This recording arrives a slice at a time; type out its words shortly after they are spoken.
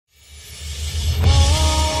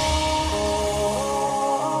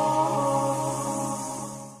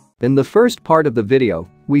In the first part of the video,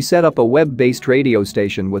 we set up a web-based radio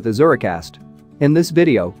station with Azuracast. In this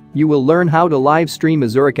video, you will learn how to live stream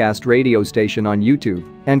Azuracast radio station on YouTube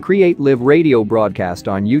and create live radio broadcast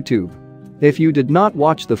on YouTube. If you did not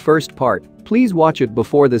watch the first part, please watch it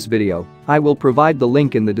before this video. I will provide the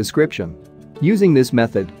link in the description. Using this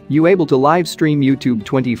method, you able to live stream YouTube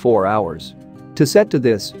 24 hours. To set to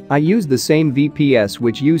this, I use the same VPS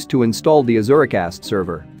which used to install the Azuracast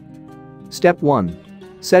server. Step 1.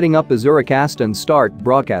 Setting up Azuracast and start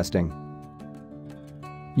broadcasting.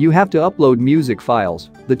 You have to upload music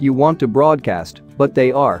files that you want to broadcast, but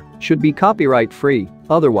they should be copyright free,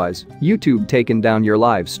 otherwise, YouTube taken down your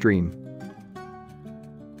live stream.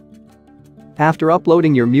 After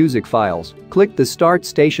uploading your music files, click the Start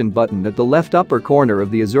Station button at the left upper corner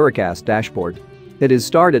of the Azuracast dashboard. It is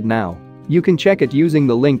started now. You can check it using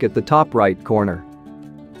the link at the top right corner.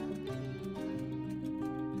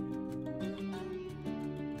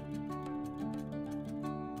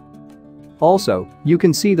 Also, you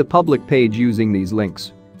can see the public page using these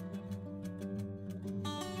links.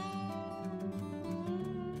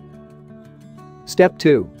 Step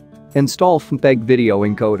 2. Install FIVERR video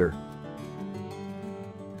encoder.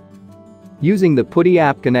 Using the PuTTY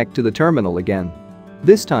app, connect to the terminal again.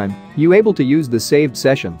 This time, you able to use the saved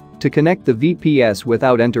session to connect the VPS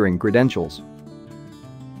without entering credentials.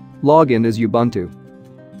 Login as Ubuntu.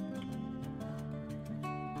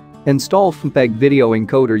 Install FIVERR video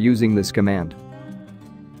encoder using this command.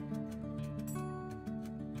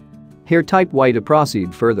 Here type Y to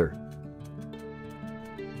proceed further.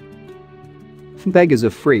 FIVERR is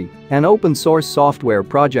a free and open source software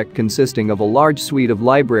project consisting of a large suite of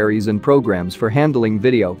libraries and programs for handling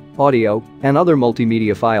video, audio, and other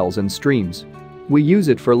multimedia files and streams. We use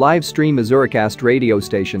it for live stream Azuracast radio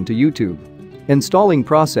station to YouTube. Installing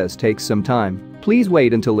process takes some time, please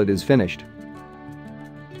wait until it is finished.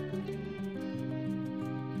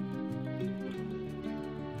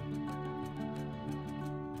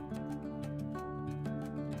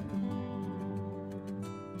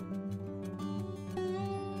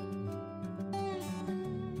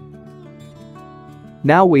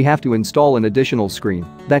 Now we have to install an additional screen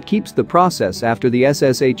that keeps the process after the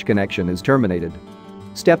SSH connection is terminated.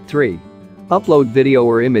 Step 3. Upload video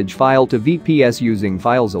or image file to VPS using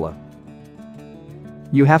FileZilla.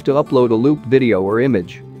 You have to upload a looped video or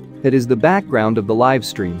image. It is the background of the live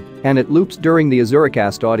stream, and it loops during the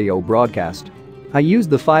Azuracast audio broadcast. I use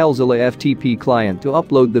the FileZilla FTP client to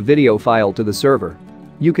upload the video file to the server.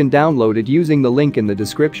 You can download it using the link in the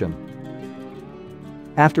description.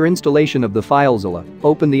 After installation of the FileZilla,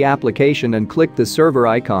 open the application and click the server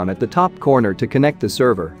icon at the top corner to connect the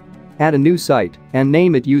server. Add a new site and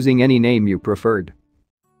name it using any name you preferred.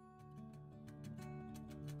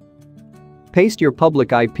 Paste your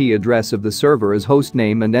public IP address of the server as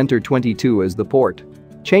hostname and enter 22 as the port.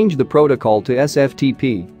 Change the protocol to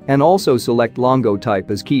SFTP and also select Longo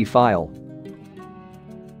type as key file.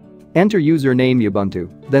 Enter username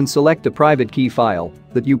Ubuntu, then select a private key file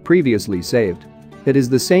that you previously saved. It is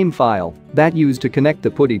the same file that used to connect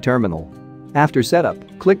the PuTTY terminal. After setup,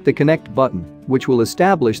 click the Connect button, which will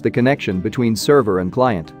establish the connection between server and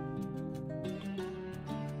client.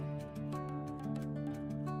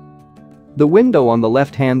 The window on the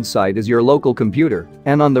left-hand side is your local computer,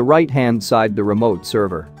 and on the right-hand side the remote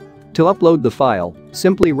server. To upload the file,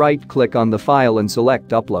 simply right-click on the file and select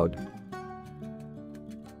Upload.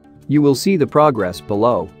 You will see the progress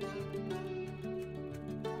below.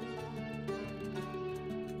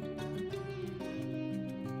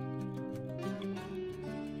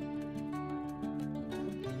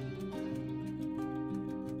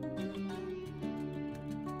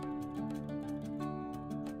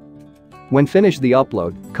 When finished the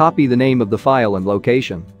upload, copy the name of the file and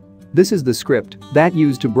location. This is the script that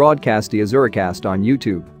used to broadcast the Azuracast on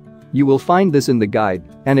YouTube. You will find this in the guide,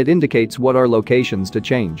 and it indicates what are locations to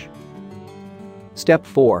change. Step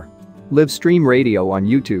 4. Live stream radio on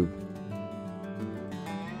YouTube.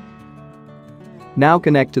 Now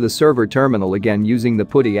connect to the server terminal again using the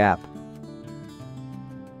PuTTY app.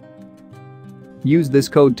 Use this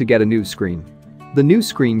code to get a new screen. The new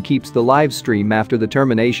screen keeps the live stream after the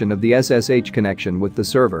termination of the SSH connection with the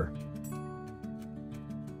server.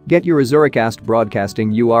 Get your Azuracast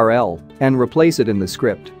broadcasting URL and replace it in the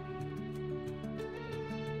script.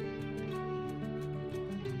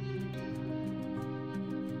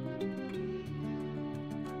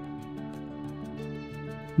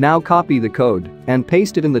 Now copy the code and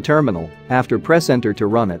paste it in the terminal. After press enter to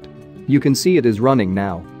run it. You can see it is running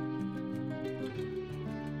now.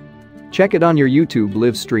 Check it on your YouTube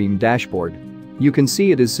live stream dashboard. You can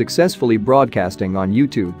see it is successfully broadcasting on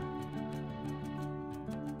YouTube.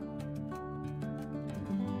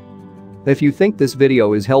 If you think this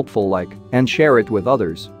video is helpful, like and share it with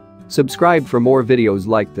others. Subscribe for more videos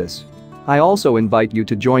like this. I also invite you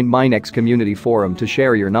to join MineX community forum to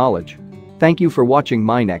share your knowledge. Thank you for watching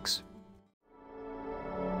MineX.